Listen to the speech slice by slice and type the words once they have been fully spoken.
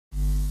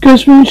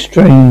Guzman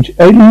strange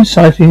alien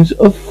sightings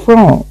of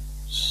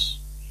France.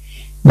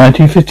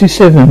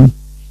 1957.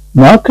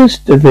 Marcus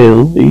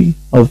DeVille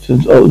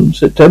on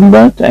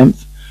September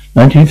 10th,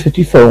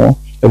 1954.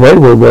 A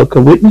railroad worker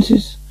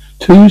witnesses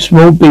two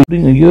small beings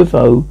holding a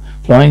UFO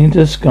flying into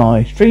the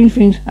sky. Strange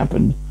things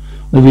happened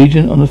in the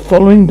region on the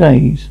following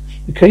days.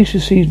 The case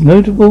received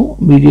notable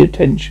media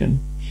attention.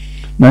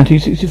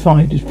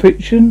 1965.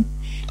 Depiction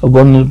of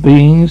one of the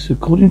beings,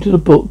 according to the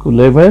book of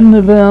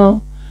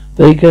Level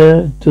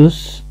Vega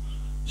dos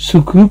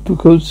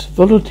Sucupicos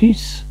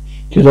Volatis,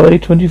 July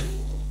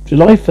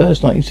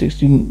 1st,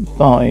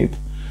 1965.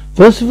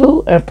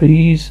 Versival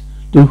Apes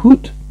de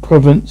Hout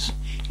Province.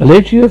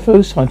 Alleged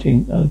UFO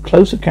sighting and a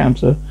close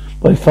encounter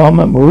by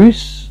farmer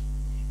Maurice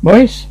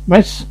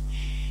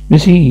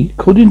Messy.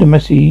 According to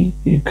Messy,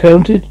 he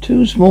encountered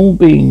two small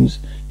beings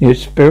near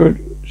spectacle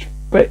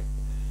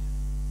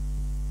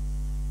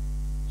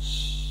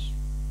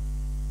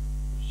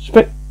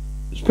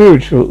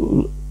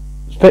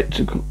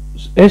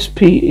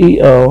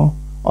SPERICL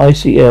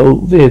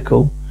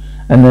vehicle,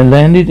 and they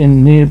landed in a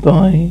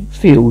nearby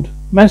field.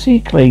 Massey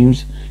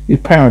claims he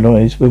was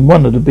paralyzed when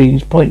one of the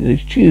beings pointed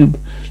his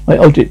tube-like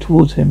object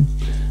towards him.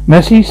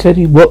 Massey said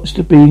he watched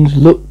the beings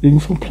looking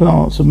for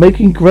plants and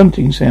making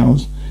grunting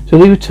sounds,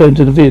 so he returned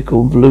to the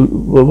vehicle and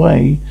flew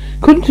away.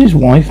 According to his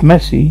wife,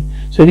 Massey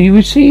said he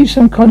received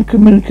some kind of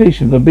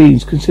communication from the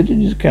beings, considered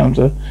his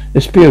encounter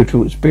a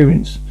spiritual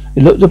experience.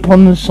 He looked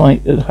upon the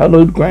site as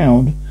hallowed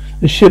ground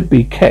that should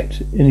be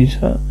kept in his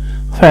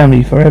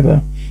family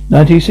forever.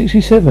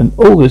 1967.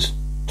 August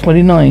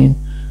 29,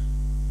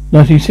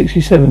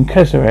 1967.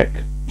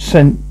 Casarac,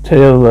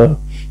 Santaella.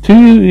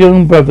 Two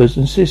young brothers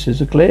and sisters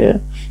declare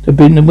to have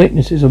been the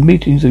witnesses of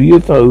meetings of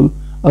UFO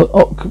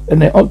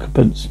and their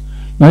occupants.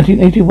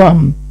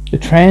 1981. The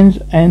Trans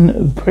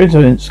and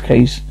President's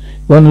case,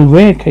 one of the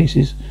rare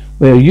cases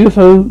where a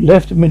UFO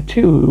left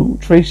material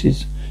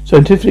traces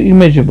scientifically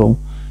measurable.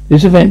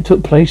 This event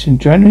took place on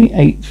January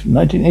 8th,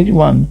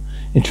 1981,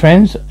 in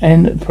Trans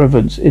and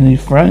Province in the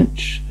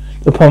French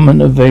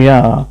Department of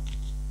Var.